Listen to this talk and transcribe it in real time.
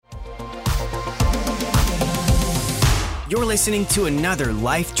You're listening to another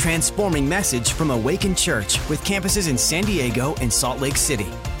life-transforming message from Awaken Church with campuses in San Diego and Salt Lake City.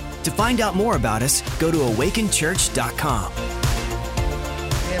 To find out more about us, go to awakenchurch.com.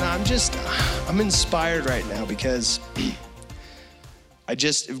 And I'm inspired right now because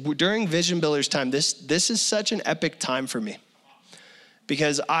during Vision Builders time, this is such an epic time for me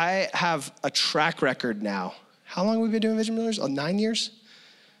because I have a track record now. How long have we been doing Vision Builders? 9 years?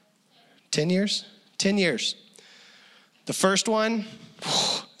 10 years? 10 years. The first one,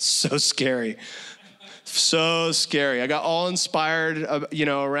 so scary. So scary. I got all inspired,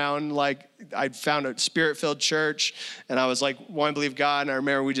 around I found a spirit-filled church and I was like, wanting to believe God. And I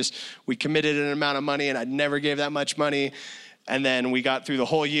remember we committed an amount of money and I never gave that much money. And then we got through the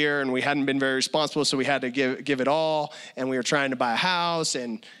whole year and we hadn't been very responsible. So we had to give it all. And we were trying to buy a house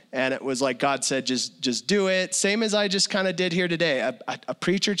and it was like, God said, just do it. Same as I just kind of did here today. A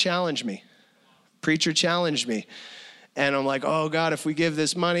preacher challenged me. And I'm like, oh God, if we give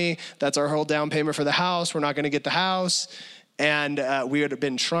this money, that's our whole down payment for the house. We're not going to get the house. And we had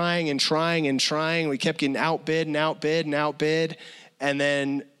been trying. We kept getting outbid. And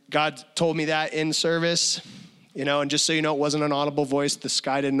then God told me that in service, and just so you know, it wasn't an audible voice. The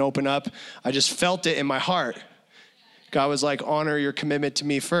sky didn't open up. I just felt it in my heart. God was like, honor your commitment to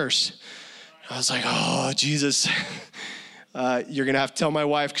me first. I was like, oh, Jesus, you're going to have to tell my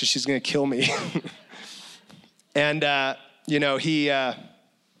wife because she's going to kill me. And,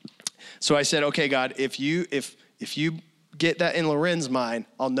 so I said, okay, God, if you get that in Loren's mind,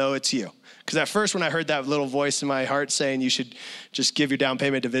 I'll know it's you. Because at first when I heard that little voice in my heart saying you should just give your down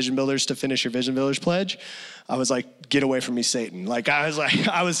payment to Vision Builders to finish your Vision Builders pledge, I was like, get away from me, Satan.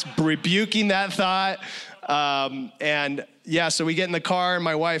 I was rebuking that thought. So we get in the car and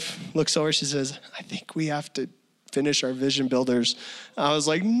my wife looks over, she says, I think we have to finish our Vision Builders. I was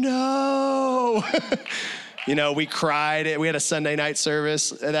like, no. We cried. We had a Sunday night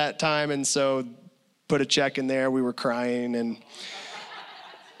service at that time, and so put a check in there. We were crying, and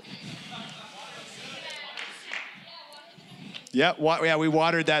we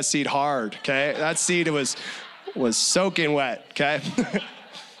watered that seed hard. Okay, that seed was soaking wet. Okay,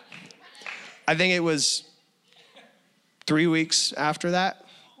 I think it was 3 weeks after that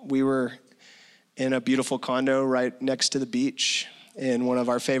we were in a beautiful condo right next to the beach in one of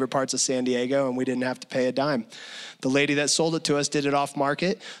our favorite parts of San Diego, and we didn't have to pay a dime. The lady that sold it to us did it off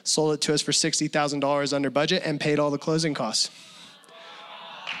market, sold it to us for $60,000 under budget, and paid all the closing costs.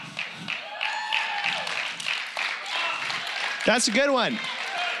 That's a good one.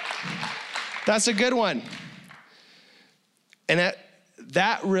 And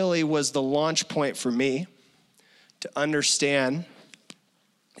that really was the launch point for me to understand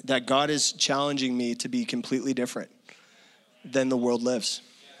that God is challenging me to be completely different than the world lives.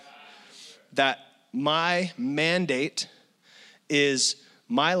 That my mandate is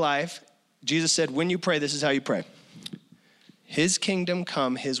my life. Jesus said, when you pray, this is how you pray. His kingdom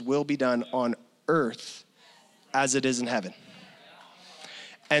come, his will be done on earth as it is in heaven.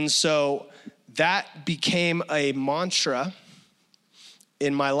 And so that became a mantra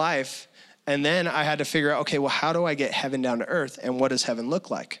in my life. And then I had to figure out, okay, well, how do I get heaven down to earth? And what does heaven look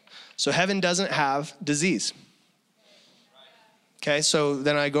like? So heaven doesn't have disease. Okay, so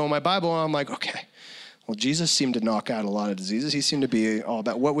then I go in my Bible and I'm like, okay, well, Jesus seemed to knock out a lot of diseases. He seemed to be all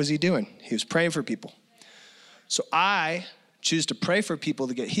about, what was he doing? He was praying for people. So I choose to pray for people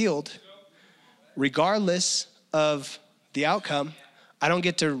to get healed regardless of the outcome. I don't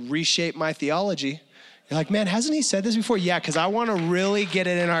get to reshape my theology. You're like, man, hasn't he said this before? Yeah, because I want to really get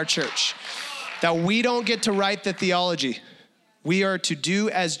it in our church that we don't get to write the theology. We are to do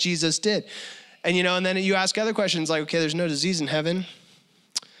as Jesus did. And, and then you ask other questions like, okay, there's no disease in heaven.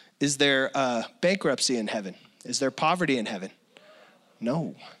 Is there bankruptcy in heaven? Is there poverty in heaven?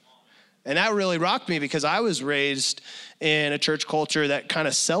 No. And that really rocked me because I was raised in a church culture that kind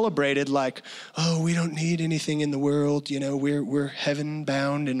of celebrated like, oh, we don't need anything in the world. We're heaven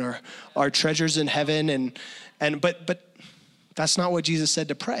bound and our treasures in heaven. But that's not what Jesus said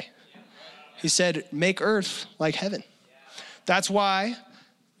to pray. He said, make earth like heaven. That's why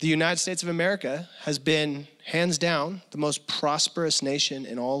the United States of America has been, hands down, the most prosperous nation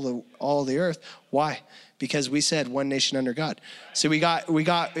in all the earth. Why? Because we said one nation under God. So we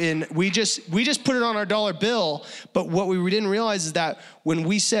just put it on our dollar bill, but what we didn't realize is that when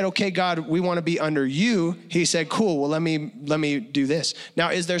we said, okay, God, we want to be under you, he said, cool, well, let me do this. Now,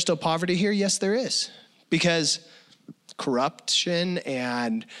 is there still poverty here? Yes, there is. Because corruption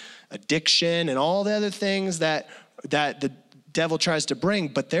and addiction and all the other things that devil tries to bring,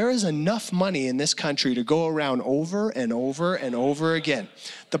 but there is enough money in this country to go around over and over and over again.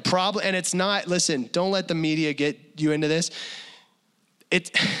 The problem, and it's not, listen, don't let the media get you into this.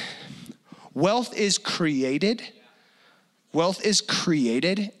 Wealth is created. Wealth is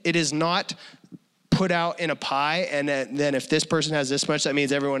created. It is not put out in a pie, and then if this person has this much, that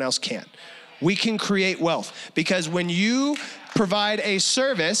means everyone else can. We can create wealth, because when you provide a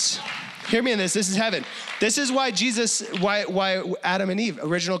service, hear me in this is heaven. This is why why Adam and Eve,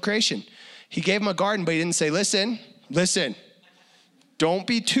 original creation, he gave them a garden, but he didn't say, listen, don't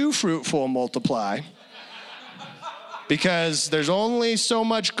be too fruitful and multiply, because there's only so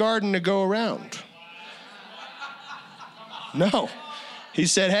much garden to go around. No, he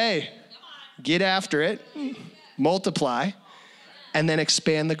said, hey, get after it, multiply, and then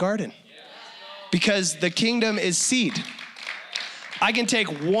expand the garden. Because the kingdom is seed. I can take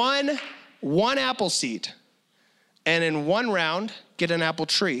one apple seed and in one round get an apple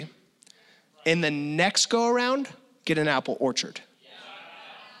tree. In the next go around, get an apple orchard.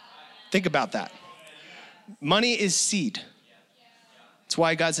 Think about that. Money is seed. That's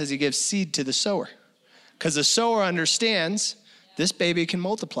why God says he gives seed to the sower. Because the sower understands this baby can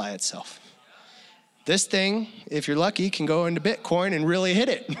multiply itself. This thing, if you're lucky, can go into Bitcoin and really hit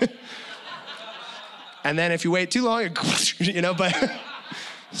it. And then if you wait too long, but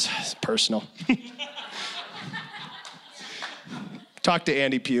it's personal. Talk to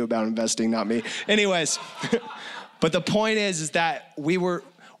Andy Pugh about investing, not me. Anyways, but the point is that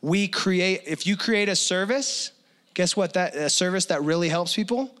we create, if you create a service, guess what? A service that really helps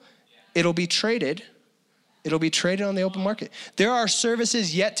people, it'll be traded. It'll be traded on the open market. There are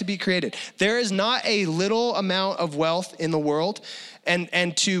services yet to be created. There is not a little amount of wealth in the world,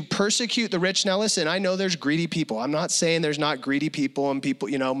 and to persecute the rich. Now listen, I know there's greedy people. I'm not saying there's not greedy people and people,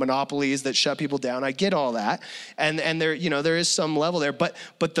 monopolies that shut people down. I get all that. And there, there is some level there, but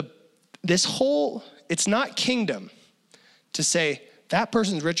this whole, it's not kingdom to say that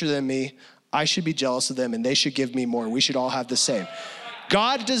person's richer than me, I should be jealous of them and they should give me more. We should all have the same.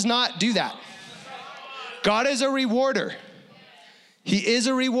 God does not do that. God is a rewarder. He is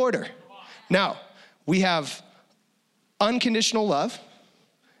a rewarder. Now, we have unconditional love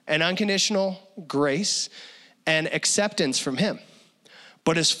and unconditional grace and acceptance from him.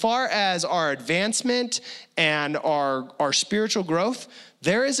 But as far as our advancement and our spiritual growth,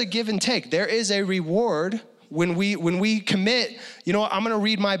 there is a give and take. There is a reward when we commit, I'm going to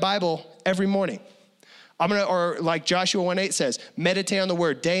read my Bible every morning. Or like Joshua 1:8 says, meditate on the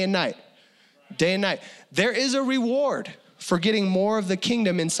word day and night. Day and night. There is a reward for getting more of the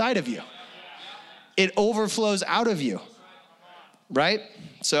kingdom inside of you. It overflows out of you, right?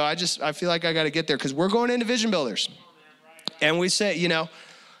 So I feel like I got to get there because we're going into Vision Builders. And we say,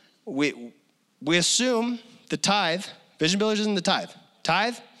 we assume the tithe, Vision Builders isn't the tithe.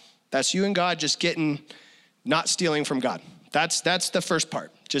 Tithe, that's you and God just not stealing from God. That's the first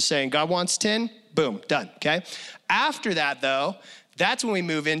part. Just saying God wants 10, boom, done, okay? After that though, that's when we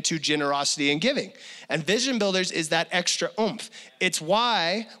move into generosity and giving. And Vision Builders is that extra oomph. It's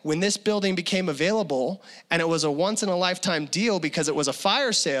why when this building became available and it was a once in a lifetime deal because it was a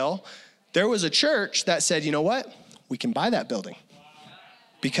fire sale, there was a church that said, you know what? We can buy that building.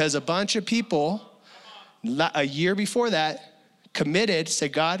 Because a bunch of people a year before that committed,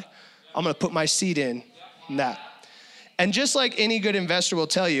 said, God, I'm going to put my seed in that. And just like any good investor will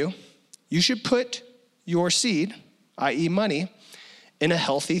tell you, you should put your seed, i.e. money, in a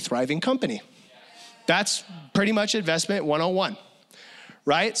healthy, thriving company. That's pretty much investment 101,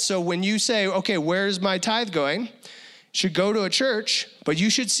 right? So when you say, okay, where's my tithe going? It should go to a church, but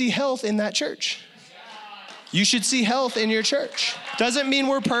you should see health in that church. You should see health in your church. Doesn't mean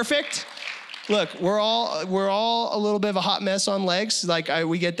we're perfect. Look, we're all a little bit of a hot mess on legs.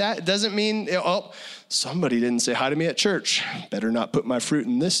 We get that. It doesn't mean, somebody didn't say hi to me at church. Better not put my fruit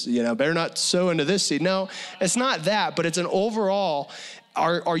in this, better not sow into this seed. No, it's not that, but it's an overall,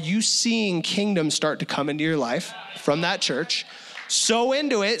 are you seeing kingdom start to come into your life from that church? Sow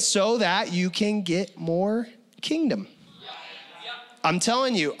into it so that you can get more kingdom. I'm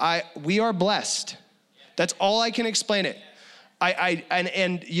telling you, we are blessed. That's all I can explain it.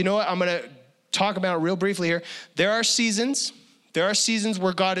 And you know what? I'm going to talk about it real briefly here. There are seasons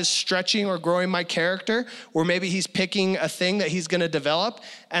where God is stretching or growing my character, or maybe he's picking a thing that he's going to develop,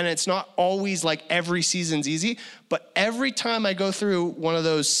 and it's not always like every season's easy, but every time I go through one of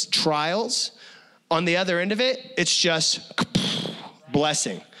those trials, on the other end of it, it's just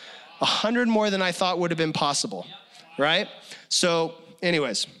blessing. 100 more than I thought would have been possible, right? So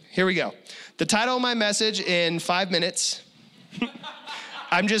anyways, here we go. The title of my message in 5 minutes,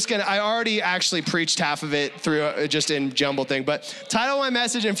 I already actually preached half of it through just in jumble thing, but title of my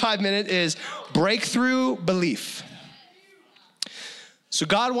message in 5 minutes is Breakthrough Belief. So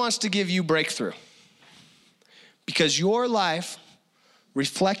God wants to give you breakthrough because your life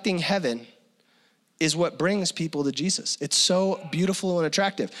reflecting heaven is what brings people to Jesus. It's so beautiful and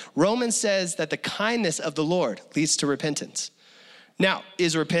attractive. Romans says that the kindness of the Lord leads to repentance. Now,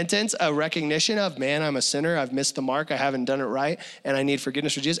 is repentance a recognition of, man, I'm a sinner, I've missed the mark, I haven't done it right, and I need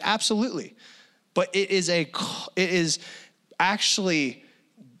forgiveness for Jesus? Absolutely. But it is actually,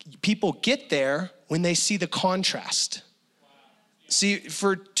 people get there when they see the contrast. See,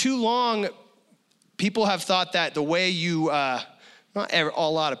 for too long, people have thought that the way you, not a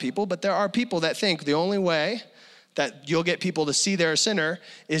lot of people, but there are people that think the only way that you'll get people to see they're a sinner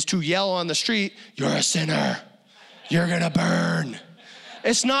is to yell on the street, you're a sinner, you're gonna burn.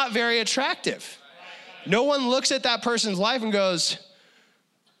 It's not very attractive. No one looks at that person's life and goes,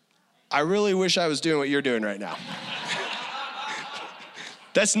 I really wish I was doing what you're doing right now.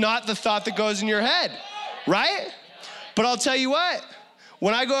 That's not the thought that goes in your head, right? But I'll tell you what,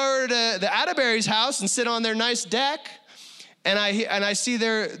 when I go over to the Atterbury's house and sit on their nice deck, and I see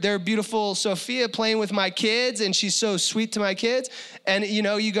their beautiful Sophia playing with my kids, and she's so sweet to my kids, and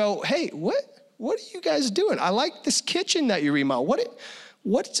you go, hey, what are you guys doing? I like this kitchen that you remodeled.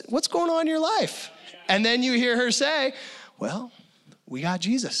 What's going on in your life? And then you hear her say, well, we got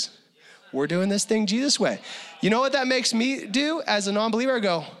Jesus. We're doing this thing Jesus way. You know what that makes me do as a non-believer? I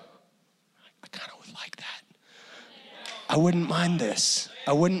go, I kind of would like that. I wouldn't mind this.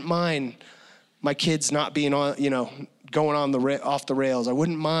 I wouldn't mind my kids not being on, going on off the rails. I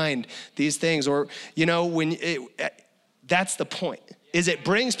wouldn't mind these things. Or, that's the point. Is it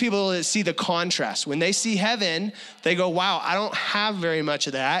brings people to see the contrast. When they see heaven, they go, wow, I don't have very much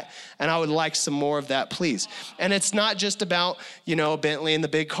of that, and I would like some more of that, please. And it's not just about, Bentley and the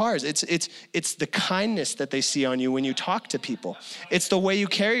big cars. It's the kindness that they see on you when you talk to people. It's the way you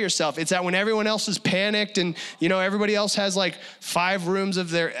carry yourself. It's that when everyone else is panicked and, everybody else has like 5 rooms of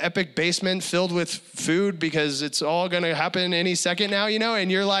their epic basement filled with food because it's all going to happen any second now, and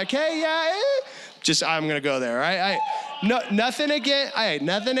you're like, hey, yeah, I'm going to go there, right? Nothing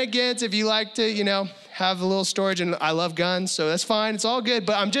against if you like to, have a little storage, and I love guns, so that's fine. It's all good.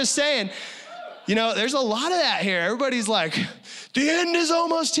 But I'm just saying, there's a lot of that here. Everybody's like, the end is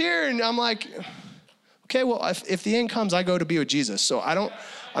almost here. And I'm like, okay, well, if the end comes, I go to be with Jesus. So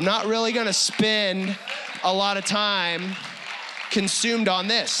I'm not really going to spend a lot of time consumed on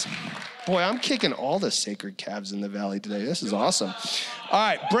this. Boy, I'm kicking all the sacred calves in the valley today. This is awesome. All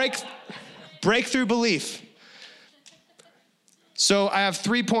right, breakthrough belief. So I have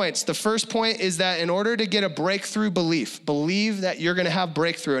 3 points. The first point is that in order to get a breakthrough belief, believe that you're going to have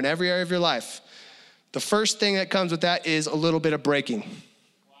breakthrough in every area of your life. The first thing that comes with that is a little bit of breaking.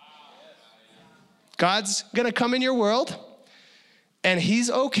 God's going to come in your world, and he's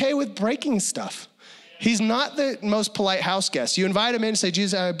okay with breaking stuff. He's not the most polite house guest. You invite him in and say,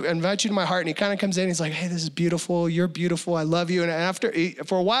 Jesus, I invite you to my heart. And he kind of comes in and he's like, hey, this is beautiful. You're beautiful. I love you. And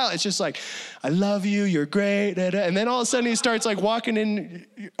for a while, it's just like, I love you. You're great. And then all of a sudden he starts like walking in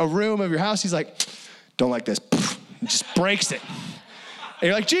a room of your house. He's like, don't like this. He just breaks it. And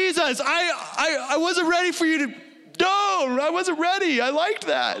you're like, Jesus, I wasn't ready for you to, no, I wasn't ready. I liked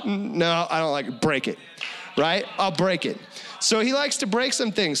that. No, I don't like it. Break it, right? I'll break it. So he likes to break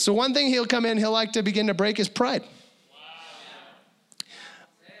some things. So one thing he'll come in, he'll like to begin to break his pride.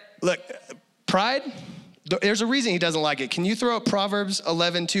 Look, pride, there's a reason he doesn't like it. Can you throw up Proverbs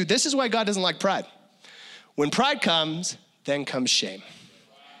 11:2? This is why God doesn't like pride. When pride comes, then comes shame.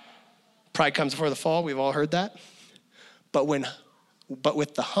 Pride comes before the fall. We've all heard that. But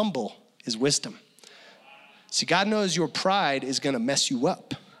with the humble is wisdom. See, God knows your pride is going to mess you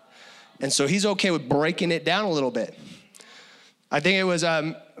up. And so he's okay with breaking it down a little bit. I think it was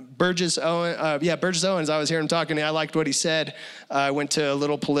Burgess Owens. I was hearing him talking, and I liked what he said. I went to a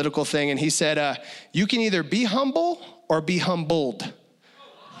little political thing, and he said, you can either be humble or be humbled.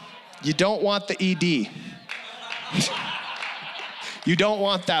 You don't want the ED. You don't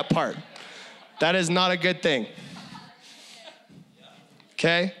want that part. That is not a good thing.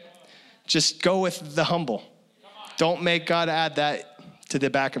 Okay? Just go with the humble. Don't make God add that to the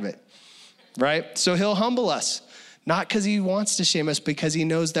back of it, right? So he'll humble us. Not because he wants to shame us, because he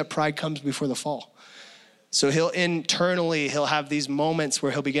knows that pride comes before the fall. So he'll have these moments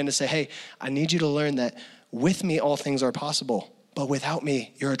where he'll begin to say, hey, I need you to learn that with me, all things are possible, but without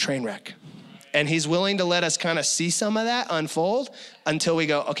me, you're a train wreck. And he's willing to let us kind of see some of that unfold until we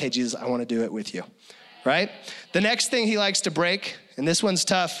go, okay, Jesus, I want to do it with you, right? The next thing he likes to break, and this one's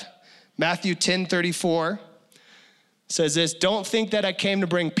tough, Matthew 10:34 says this, don't think that I came to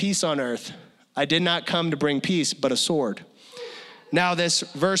bring peace on earth. I did not come to bring peace, but a sword. Now this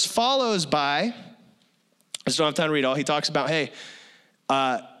verse follows by, I just don't have time to read all. He talks about, hey,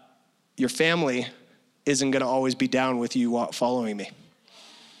 your family isn't going to always be down with you following me.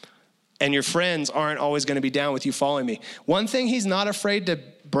 And your friends aren't always going to be down with you following me. One thing he's not afraid to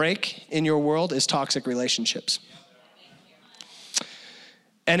break in your world is toxic relationships.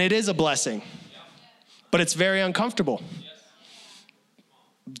 And it is a blessing, but it's very uncomfortable.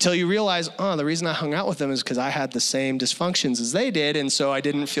 Until you realize, the reason I hung out with them is because I had the same dysfunctions as they did, and so I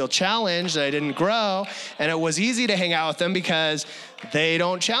didn't feel challenged, I didn't grow, and it was easy to hang out with them because they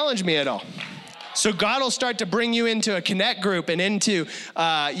don't challenge me at all. So God will start to bring you into a connect group and into,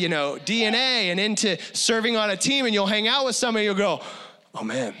 DNA and into serving on a team, and you'll hang out with somebody, you'll go, oh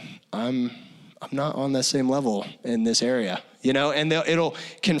man, I'm not on the same level in this area, and it'll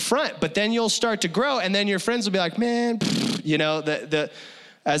confront, but then you'll start to grow, and then your friends will be like, man,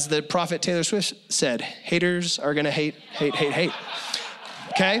 as the prophet Taylor Swift said, haters are gonna hate.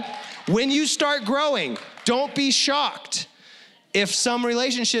 Okay? When you start growing, don't be shocked if some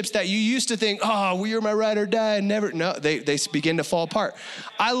relationships that you used to think, you're my ride or die, they begin to fall apart.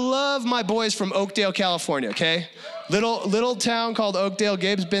 I love my boys from Oakdale, California, okay? Little town called Oakdale.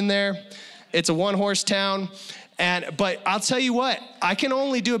 Gabe's been there. It's a one-horse town. But I'll tell you what, I can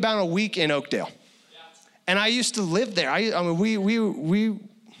only do about a week in Oakdale. And I used to live there. We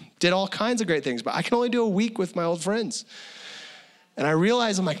did all kinds of great things, but I can only do a week with my old friends. And I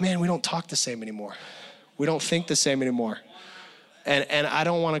realized, I'm like, man, we don't talk the same anymore. We don't think the same anymore. And I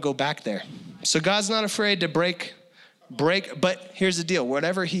don't want to go back there. So God's not afraid to break, but here's the deal.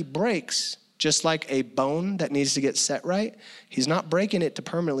 Whatever he breaks, just like a bone that needs to get set right, he's not breaking it to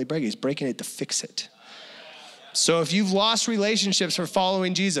permanently break it. He's breaking it to fix it. So if you've lost relationships for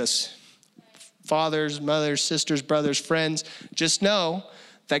following Jesus, fathers, mothers, sisters, brothers, friends, just know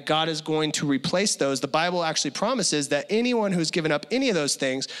that God is going to replace those. The Bible actually promises that anyone who's given up any of those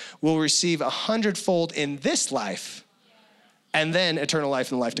things will receive 100-fold in this life and then eternal life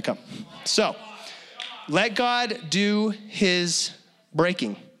in the life to come. So let God do his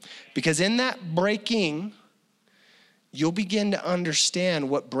breaking, because in that breaking, you'll begin to understand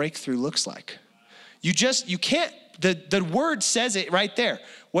what breakthrough looks like. You can't, the word says it right there.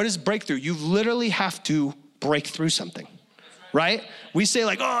 What is breakthrough? You literally have to break through something, right? We say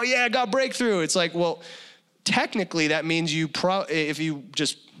like, oh yeah, I got breakthrough. It's like, well, technically that means if you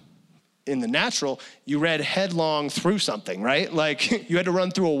just, in the natural, you read headlong through something, right? Like you had to run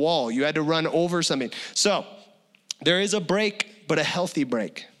through a wall. You had to run over something. So there is a break, but a healthy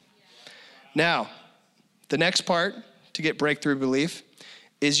break. Now, the next part to get breakthrough belief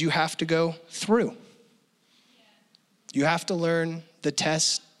is you have to go through. You have to learn the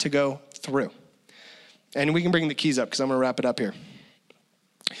test to go through. And we can bring the keys up because I'm going to wrap it up here.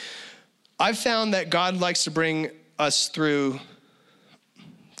 I've found that God likes to bring us through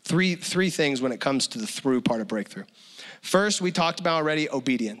three things when it comes to the through part of breakthrough. First, we talked about already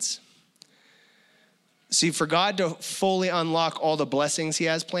obedience. See, for God to fully unlock all the blessings he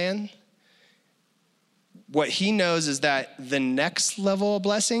has planned, what he knows is that the next level of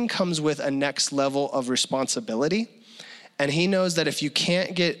blessing comes with a next level of responsibility. And he knows that if you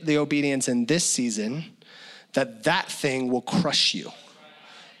can't get the obedience in this season, that thing will crush you.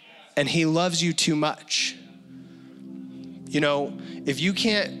 And he loves you too much. If you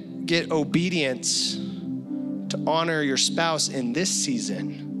can't get obedience to honor your spouse in this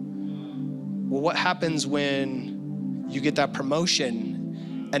season, well, what happens when you get that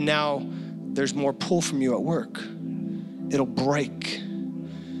promotion and now there's more pull from you at work? It'll break.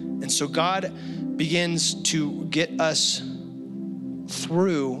 And so God begins to get us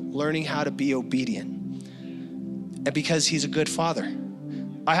through learning how to be obedient. And because he's a good father.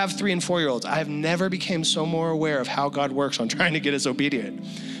 I have 3 and 4-year-olds. I have never become so more aware of how God works on trying to get us obedient,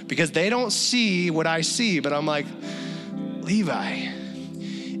 because they don't see what I see, but I'm like, Levi,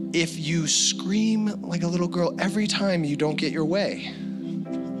 if you scream like a little girl every time you don't get your way.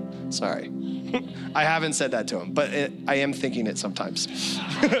 Sorry. I haven't said that to him, but I am thinking it sometimes.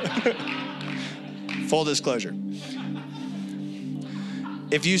 Full disclosure.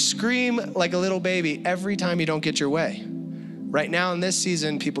 If you scream like a little baby every time you don't get your way, right now in this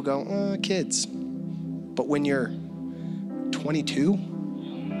season, people go, kids. But when you're 22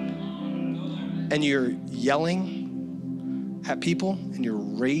 and you're yelling at people and you're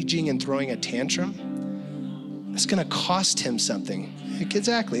raging and throwing a tantrum, it's gonna cost him something.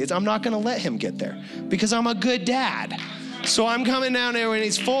 Exactly, I'm not gonna let him get there because I'm a good dad. So I'm coming down there when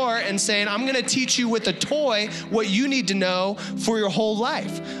he's 4 and saying, I'm gonna teach you with a toy what you need to know for your whole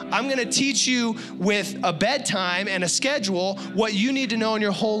life. I'm gonna teach you with a bedtime and a schedule what you need to know in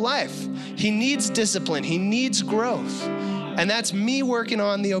your whole life. He needs discipline, he needs growth. And that's me working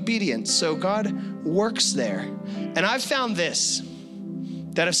on the obedience. So God works there. And I've found this,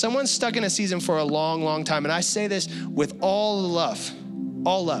 that if someone's stuck in a season for a long, long time, and I say this with all love,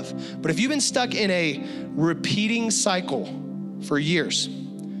 but if you've been stuck in a repeating cycle for years,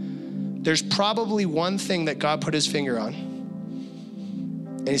 there's probably one thing that God put his finger on.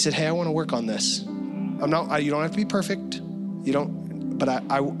 And he said, hey, I want to work on this. You don't have to be perfect.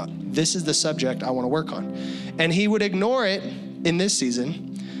 But this is the subject I want to work on. And he would ignore it in this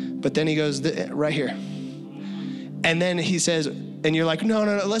season, but then he goes right here. And then he says, and you're like, no,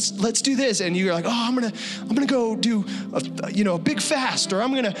 let's do this. And you're like, oh, I'm gonna go do a big fast, or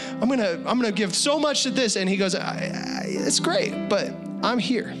I'm gonna give so much to this. And he goes, it's great, but I'm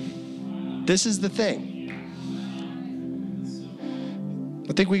here. This is the thing.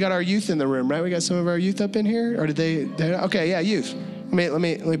 I think we got our youth in the room, right? We got some of our youth up in here, or did they? Okay, yeah, youth. Let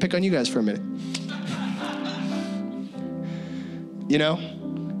me pick on you guys for a minute.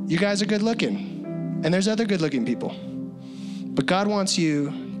 You guys are good looking, and there's other good looking people. But God wants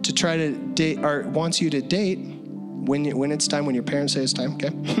you to try to date, or wants you to date when it's time, when your parents say it's time, okay?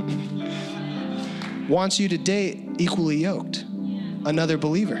 Wants you to date equally yoked, another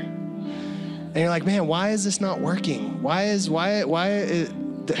believer. And you're like, man, why is this not working?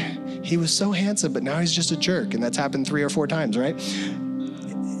 He was so handsome, but now he's just a jerk. And that's happened 3 or 4 times, right?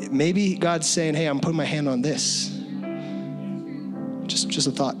 Maybe God's saying, hey, I'm putting my hand on this. Just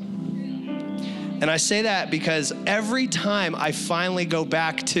a thought. And I say that because every time I finally go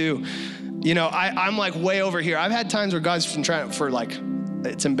back to, I'm like way over here. I've had times where God's been trying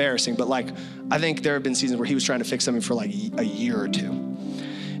it's embarrassing, but I think there have been seasons where he was trying to fix something for a year or 2.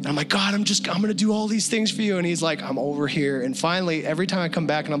 And I'm like, God, I'm going to do all these things for you. And he's like, I'm over here. And finally, every time I come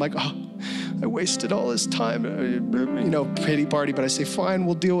back and I'm like, oh, I wasted all this time, pity party. But I say, fine,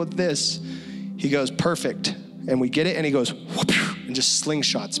 we'll deal with this. He goes, perfect. And we get it. And he goes, whoop, and just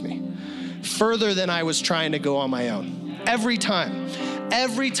slingshots me further than I was trying to go on my own. Every time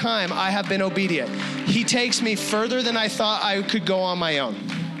I have been obedient, he takes me further than I thought I could go on my own.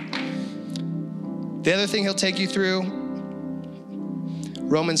 The other thing he'll take you through,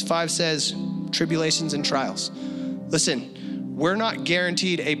 Romans 5 says, tribulations and trials. Listen, we're not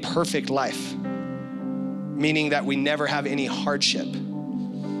guaranteed a perfect life, meaning that we never have any hardship.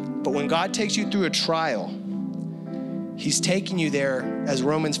 But when God takes you through a trial, he's taking you there, as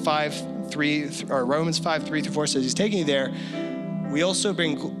Romans 5:3-4 says, he's taking you there. We also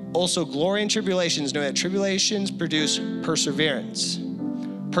bring glory in tribulations, knowing that tribulations produce perseverance.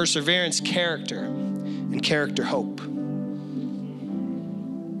 Perseverance, character, and character, hope.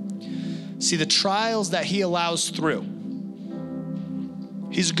 See, the trials that he allows through,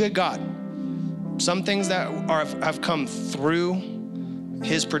 he's a good God. Some things that have come through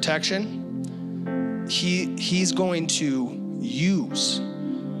his protection, he's going to use.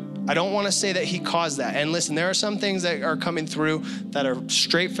 I don't want to say that he caused that. And listen, there are some things that are coming through that are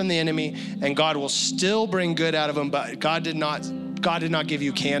straight from the enemy, and God will still bring good out of them, but God did not give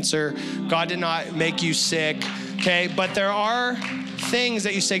you cancer. God did not make you sick, okay? But there are things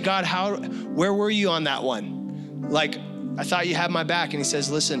that you say, God, where were you on that one? I thought you had my back. And he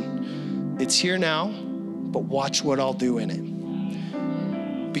says, listen, it's here now, but watch what I'll do in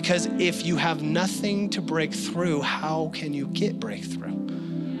it. Because if you have nothing to break through, how can you get breakthrough?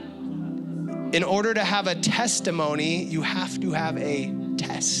 In order to have a testimony, you have to have a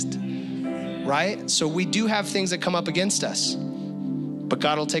test, right? So we do have things that come up against us, but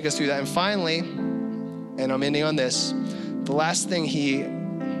God will take us through that. And finally, and I'm ending on this, the last thing he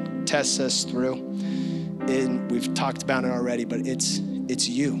tests us through, and we've talked about it already, but it's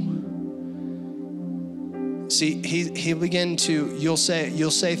you. See, he'll begin to, you'll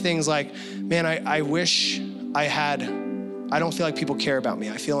say things like, man, I wish I don't feel like people care about me.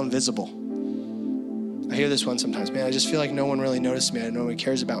 I feel invisible. I hear this one sometimes, man, I just feel like no one really noticed me. No one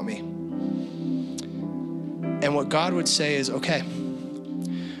cares about me. And what God would say is, okay,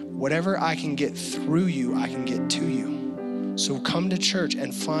 whatever I can get through you, I can get to you. So come to church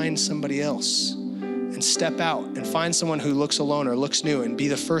and find somebody else and step out and find someone who looks alone or looks new and be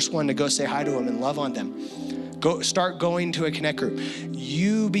the first one to go say hi to them and love on them. Start going to a connect group.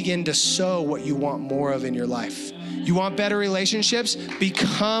 You begin to sow what you want more of in your life. You want better relationships?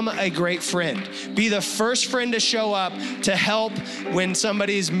 Become a great friend. Be the first friend to show up to help when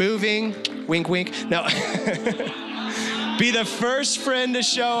somebody's moving. Wink, wink. No. Be the first friend to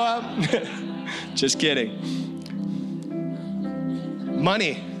show up. Just kidding.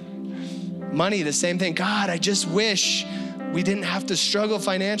 Money, the same thing. God, I just wish we didn't have to struggle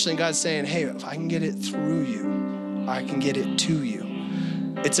financially. And God's saying, hey, if I can get it through you, I can get it to you.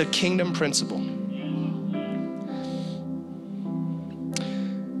 It's a kingdom principle.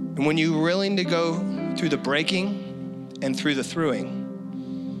 And when you're willing to go through the breaking and through the throughing,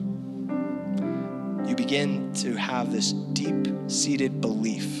 you begin to have this deep-seated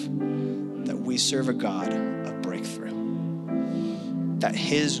belief that we serve a God of breakthrough. That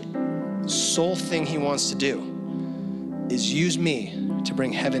his sole thing he wants to do is use me to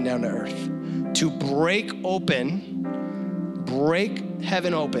bring heaven down to earth, to break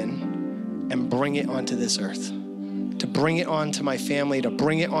heaven open and bring it onto this earth, to bring it onto my family, to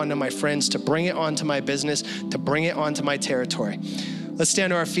bring it onto my friends, to bring it onto my business, to bring it onto my territory. Let's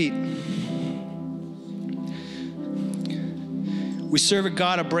stand to our feet. We serve a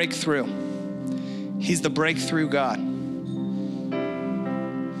God of breakthrough. He's the breakthrough God.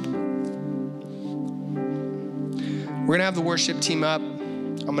 We're gonna have the worship team up.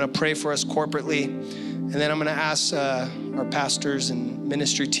 I'm gonna pray for us corporately, and then I'm gonna ask our pastors and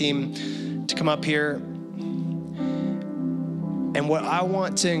ministry team to come up here. And what I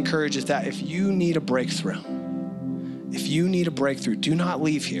want to encourage is that if you need a breakthrough, do not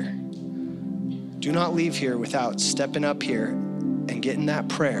leave here. Do not leave here without stepping up here and getting that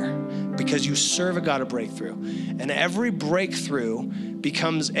prayer, because you serve a God of breakthrough. And every breakthrough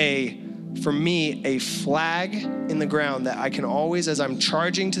becomes for me, a flag in the ground that I can always, as I'm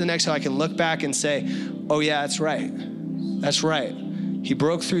charging to the next hill, I can look back and say, oh yeah, that's right. That's right. He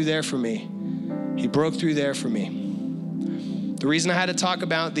broke through there for me. He broke through there for me. The reason I had to talk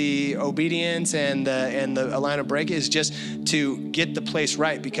about the obedience and the line of break is just to get the place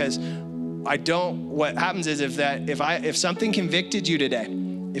right, because what happens is if something convicted you today,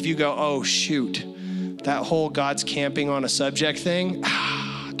 if you go, oh shoot, that whole God's camping on a subject thing,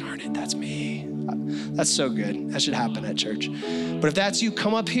 darn it, that's me. That's so good. That should happen at church. But if that's you,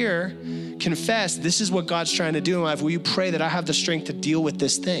 come up here, confess, this is what God's trying to do in my life. Will you pray that I have the strength to deal with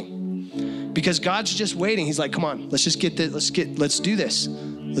this thing? Because God's just waiting. He's like, come on, let's just get this. Let's do this.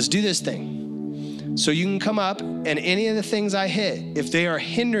 Let's do this thing. So you can come up, and any of the things I hit, if they are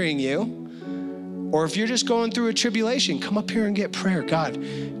hindering you, or if you're just going through a tribulation, come up here and get prayer. God,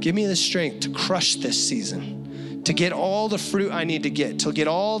 give me the strength to crush this season, to get all the fruit I need to get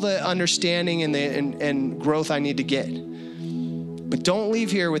all the understanding and growth I need to get. But don't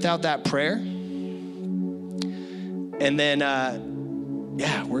leave here without that prayer. And then,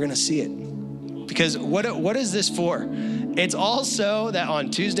 we're going to see it. Because what is this for? It's also that on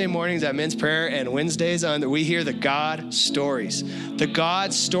Tuesday mornings at men's prayer and Wednesdays we hear the God stories. The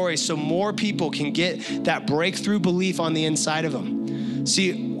God stories, so more people can get that breakthrough belief on the inside of them.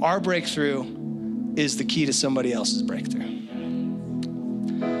 See, our breakthrough is the key to somebody else's breakthrough.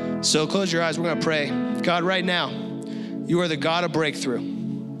 So close your eyes, we're gonna pray. God, right now, you are the God of breakthrough.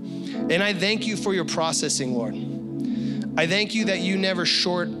 And I thank you for your processing, Lord. I thank you that you never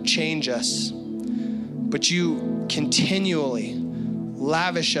shortchange us, but you continually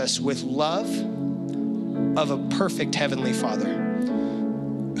lavish us with love of a perfect Heavenly Father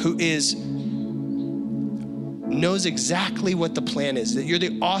who knows exactly what the plan is, that you're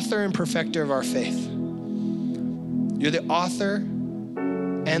the author and perfecter of our faith. You're the author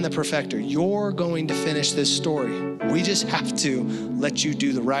and the perfecter. You're going to finish this story. We just have to let you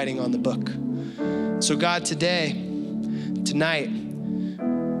do the writing on the book. So God, tonight,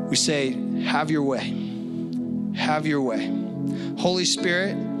 we say, have your way. Have your way. Holy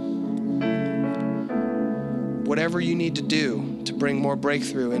Spirit, whatever you need to do to bring more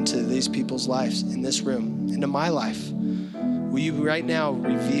breakthrough into these people's lives, in this room, into my life, will you right now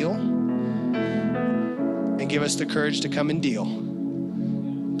reveal and give us the courage to come and deal?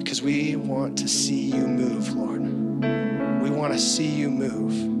 Because we want to see you move, Lord. We want to see you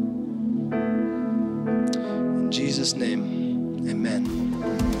move. In Jesus' name, amen.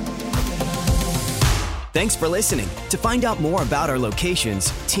 Thanks for listening. To find out more about our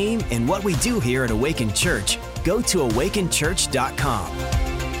locations, team, and what we do here at Awaken Church, go to awakenchurch.com.